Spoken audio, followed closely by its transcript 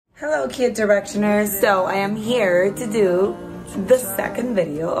Hello Kid Directioners, so I am here to do the second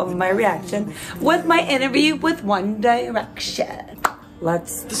video of my reaction with my interview with One Direction.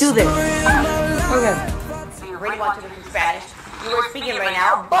 Let's do this. Okay. So you really want to speak Spanish. You were speaking right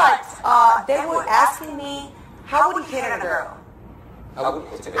now, but they were asking me, how would you hit on a girl? How would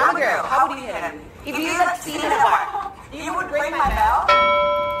you hit on me? If you like seen in a bar, you would ring my bell?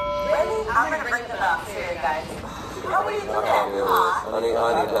 Really? I'm gonna ring the bell. Seriously, guys. How would you do that? I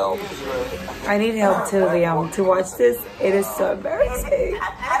need help. I need help too, Liam. To watch this, it is so embarrassing.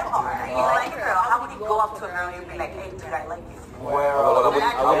 At a bar, you like a girl, how would you go up to a girl and you'd be like, hey dude, I like you? I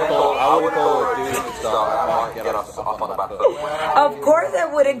would call a dude to start. I might get off on the back foot. Of course I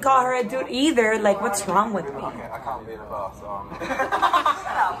wouldn't call her a dude either. Like, what's wrong with me? Okay, I can't be in a bar, so Shut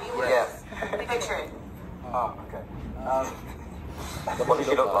up, you would. Yes. Picture it. Oh, okay. What does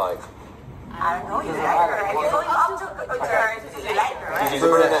she look like? I don't know, you like her. If you're going up to her, you like her, right? She's a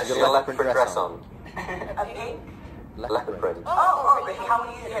brunette, she's got a leopard print dress on. Okay? Leopard print. Oh, but how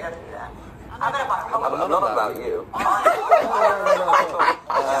would you hit her to do that? I'm at a bar. I'm not about you. Shut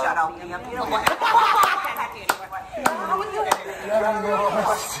up, Liam. You don't want to contact you anymore. How would you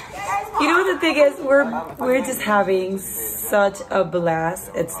You know what the thing is? We're just having such a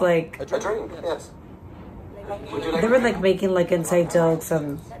blast. It's like A drink, yes. they were like making like inside jokes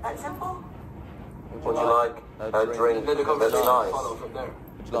and that simple? Would you like a drink that's nice?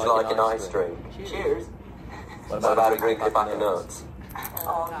 Would you like a nice drink? Cheers. What about a drink with back of nuts?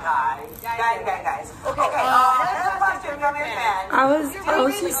 Oh, guys. Okay, another question from your fan. I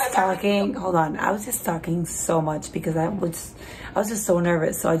was just talking. Hold on, I was just talking so much because I was just so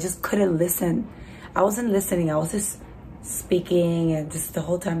nervous, so I just couldn't listen. I wasn't listening. I was just speaking and just the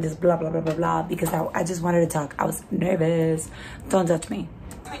whole time just blah blah blah blah blah because I just wanted to talk. I was nervous. Don't judge me.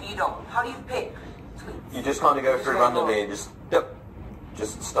 Tweet you don't. How do you pick? You just kind of go through randomly and just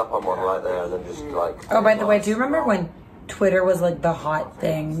stop on one right there and then just like. Oh, by the way, do you remember when Twitter was like the hot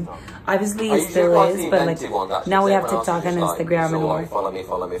thing? Obviously it still is, but like now we have TikTok and Instagram and all. Follow me.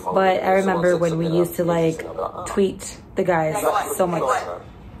 But I remember when we used to like tweet the guys so much.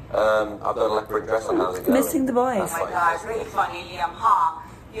 I've got a leopard dress on. How's it going? Missing the boys. Oh my gosh, really funny, Liam, huh?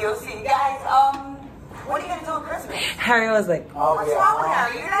 You'll see, guys, what are you gonna do on Christmas? Harry was like, What's wrong with her?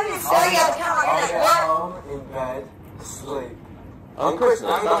 You're not even sitting at the counter, you're like, what? Home, in bed, asleep. On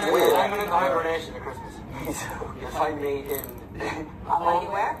Christmas, that's weird. I'm in hibernation at Christmas. You find me in...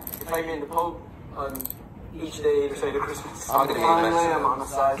 Anywhere? You find me in the pub on each day either side of Christmas. I'm gonna be in Mexico. I'm on the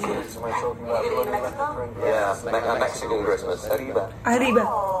side street, so we're talking about You're gonna be in running Mexico? Yeah, Mexican Christmas. Arriba. Arriba.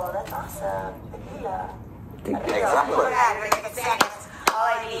 Oh, that's awesome. Tequila. Exactly. Look at that, like, it's all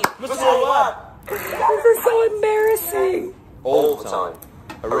I need. So what? This is so embarrassing. All the time.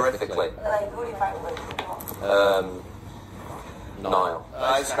 Horrifically. Like, who do you fight with? Niall.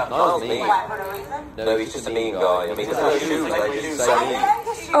 Niall's mean. Why, for no reason? No, he's just a mean guy. I mean, there's no shoes. They just so mean.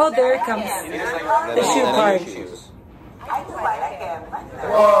 Oh, there it comes. The shoe They're part. no shoes. I do, I like him.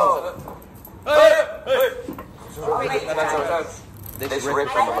 Whoa! This rip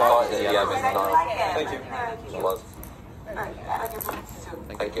from the part that you have is Niall. Thank you. It was. I like your boots too.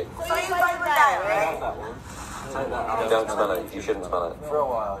 Thank you. So you fight with that, right? You don't smell it. You shouldn't smell it. For a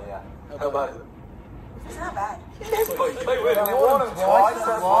while, yeah. How about it? It's not bad.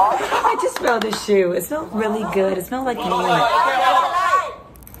 I just smelled the shoe. It smelled really good. It smelled like me.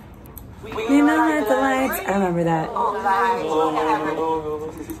 You know at the lights. I remember that.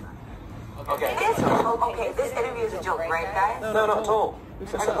 Okay, this interview is a joke, right, guys? No, not at all. Who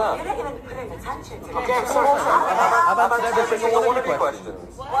said You're that? not even putting attention to Okay, I'm it. sorry. I've answered every single one of your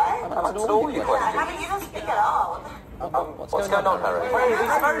questions. What? I've answered all your questions. I mean, you don't speak at all. What's going on, Harry?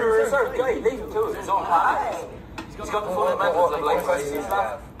 He's very reserved guy. Leave him to it. It's all right. He's got the fundamentals of like questions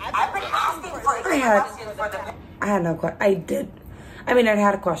stuff. I've been asking for questions for the... I had no questions. I did. I mean, I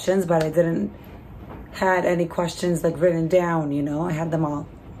had questions, but I didn't had any questions like written down, you know? I had them all.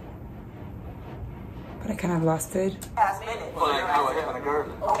 But I kind of lost it. Last minute. Like how I hit on a girl.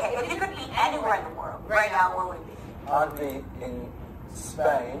 Okay, if you could be anywhere in the world, right now, where would it be? I'd be in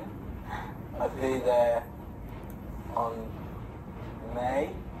Spain. I'd be there on May.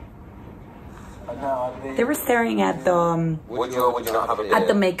 No, I'd be... They were staring at the Would you or would you not have a at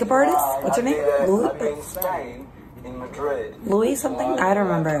the makeup artist. What's her I'd be name? there, I'd be in Spain, in Madrid. Louis something? I don't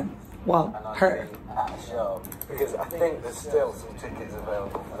remember. Well, And I'd her. be at a show. Because I think there's still some tickets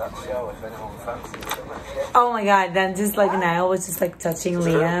available for that show if anyone fancies it. Oh my god, then just like Niall was just like touching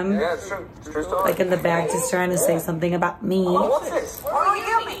Liam. Yeah, it's true. It's true story. Like in the back, just trying to say something about me. What's this? Where would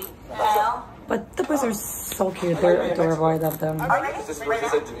you be? Now? But the boys are so cute. They're adorable. I love them. Already? This is what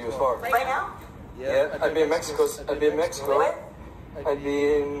this interview is for. Right now? Yeah, I'd be in Mexico. With? I'd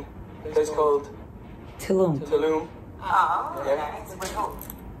be in a place called Tulum. Tulum. Oh, Yeah. nice. With who?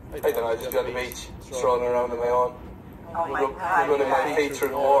 I don't know, I'd just be on the beach, strolling around on my own. Oh my God. Running my feet through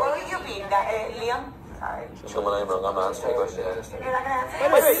the Who water. will you be? Liam? Sorry. Show my name wrong. I'm answering the question. You're not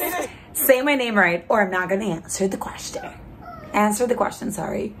gonna answer? Say my name right, or I'm not gonna answer the question. Answer the question,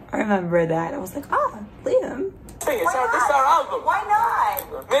 sorry. I remember that. I was like, ah, Liam. Hey, Why not? this is our album. Why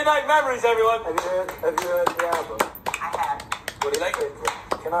not? Midnight Memories, everyone. Have you heard the album? I have. What do you like it?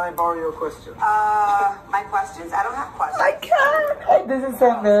 Can I borrow your question? My questions? I don't have questions. I can't. This is so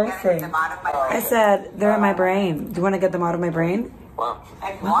Get embarrassing. them out of my I brain. said, they're in my brain. Do you want to get them out of my brain? Wow.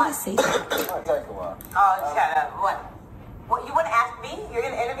 If you Why would I want. say that? It might take a while. Oh, shut up. What? What? You want to ask me? You're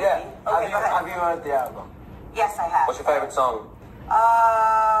going to interview Yeah. me? Okay, go Have ahead. you heard the album? Yes, I have. What's your favourite song?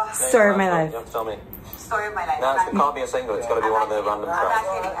 Story of my life. You have to tell me. Story of my life. No, it can't be a single. It's got to be one of the random I'm not tracks.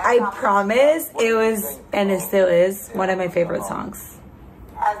 kidding. I promise it was, and it still is, one of my favorite songs.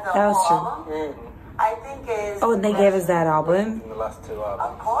 As the That was whole true. album, I think is... Oh, and they gave us that album In the last two Of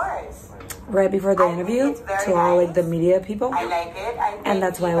albums. course. right before the I think interview it's very to all like nice. the media people. I like it. I think And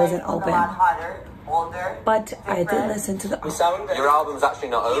that's why you I wasn't guys look open. A lot hotter, older. But I did different. listen to the Your album's actually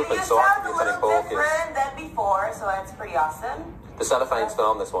not You open, so I sound think a it's any little focus. different than before, so that's pretty awesome. The cellophane's still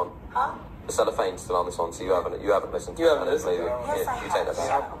on this one. Huh? The cellophane's still on this one, so you haven't listened to it. listened to it. Yes, I You take that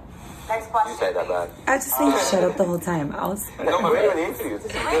have. back. Next question. You take that back. I just think shut up the whole time. I was No, we're doing the interview.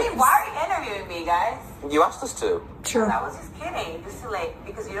 Really? Why are you interviewing me, guys? You asked us to. true. I was just kidding. Just to like,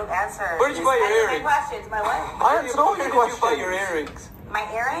 because you don't answer. Where did you buy your any of earrings? My questions. My what? I answered all your Where did you buy questions. your earrings? My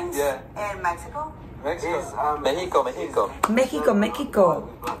earrings? Yeah. In Mexico? Mexico. Mexico, Mexico. Mexico, Mexico.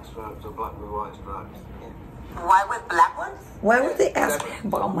 Black stripes or black with white stripes. Why with black ones? Why would they ask me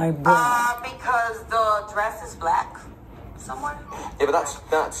about my bra? Because the dress is black. Somewhere. Yeah, but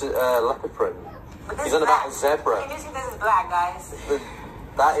that's leopard print. But this He's is on about black. a zebra. Can you see this is black, guys?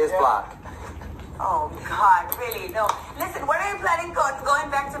 That is black. Oh God, really? No. Listen, when are you planning going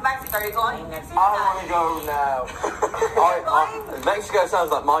back to Mexico? Are you going next year? I want to go now. Mexico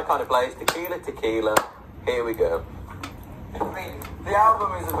sounds like my kind of place. Tequila, tequila. Here we go. Really? The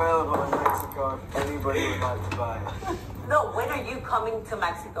album is available in Mexico if anybody would like to buy it. No, when are you coming to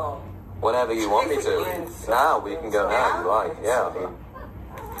Mexico? Whenever you want me to. Now, we can go now if you like. Yeah, I mean,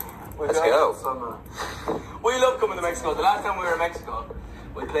 let's go. Summer. We love coming to Mexico. The last time we were in Mexico,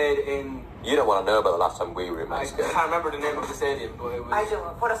 we played in... You don't want to know about the last time we were in I Mexico. can't remember the name of the stadium, but it was... I do.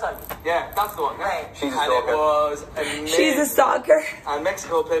 Corazon. Yeah, that's the one. Right. She's a And it stalker. was amazing. She's a stalker. And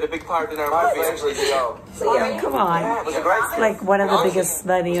Mexico played a big part in our My movie. favourite show. Liam, come on. It was a great It's like one of the biggest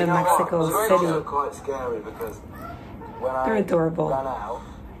slutty in Mexico It's City. also quite scary because when They're I adorable. ran out,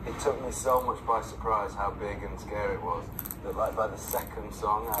 it took me so much by surprise how big and scary it was that like by the second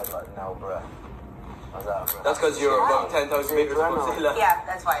song I had like no breath. I was out of breath. That's because you're about 10,000 meters above sea level. Yeah,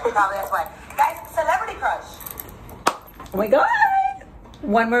 that's why. Probably that's why. Guys, celebrity crush. Oh my god!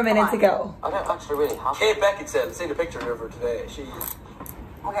 One more minute to go. I don't actually really have Kate Beckinsale, seen a picture of her today. She's...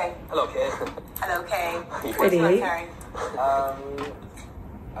 Okay. Hello, Kate. Hello, Kay. Pretty. What's your turn?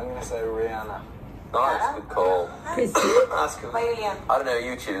 I'm gonna say Rihanna. Nice, good call. Pretty. That's cool. Why Liam? I don't know,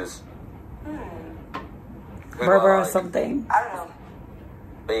 you choose. Who do I Barbara or like? something. I don't know.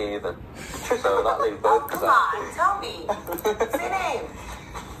 Me either. So that leaves Oh, both of come us on. Tell me. Say name.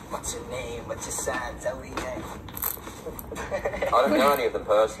 What's your name? What's your sign? Tell me your name. I don't know any of them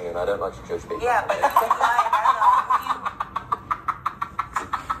personally, and I don't like to judge people. Yeah, but like, I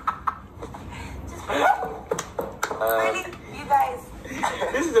don't know. Really? You guys,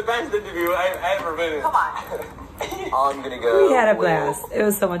 This is the best interview I've ever been in. come on. I'm gonna go. We had a with blast. It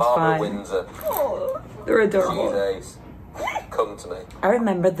was so much Barbara fun. Windsor. They're She's adorable. ace. Come to me. I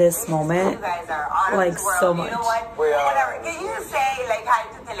remember this You moment. guys are out of Like, this world. so You much. know what? We are. Whatever. Can you just say like hi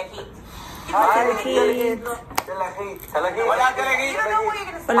to Telehit? Telehit. Telehit. Hola, You Telehit. don't know what you're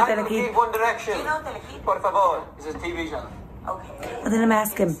gonna say. Hola, Telehit. One Direction. Do you know Telehit? Por favor. It's a TV channel. Okay. And then I'm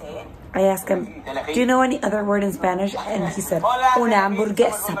asking him. Say it. I asked him, do you know any other word in Spanish? And he said, una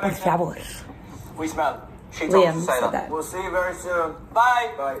hamburguesa, por favor. We smell. She told us Liam to say said that. that. We'll see you very soon.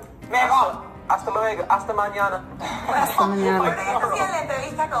 Bye. Bye. Mejor. Hasta luego. Hasta mañana. Hasta mañana. Ahorita ya nos queda la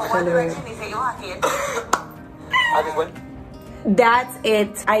entrevista con One Direction y seguimos aquí. I just went. That's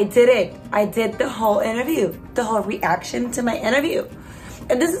it. I did it. I did the whole interview, the whole reaction to my interview.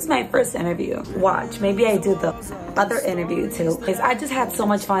 And this is my first interview. Watch, maybe I do the other interview too. Because I just had so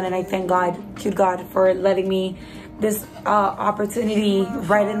much fun, and I thank God, cute God, for letting me this opportunity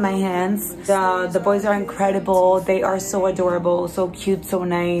right in my hands. The boys are incredible. They are so adorable, so cute, so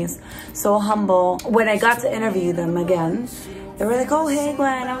nice, so humble. When I got to interview them again, they were like, oh, hey,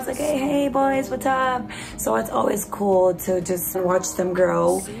 Gwen. I was like, hey, boys, what's up? So it's always cool to just watch them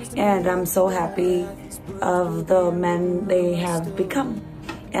grow. And I'm so happy of the men they have become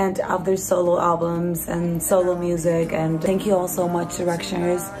and of their solo albums and solo music. And thank you all so much,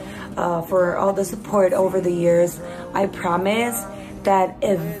 Directioners, for all the support over the years. I promise that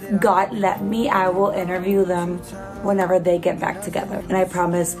if God let me, I will interview them whenever they get back together. And I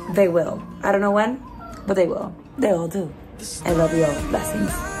promise they will. I don't know when, but they will. They all do. I love you all.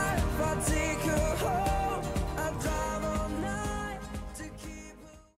 Blessings.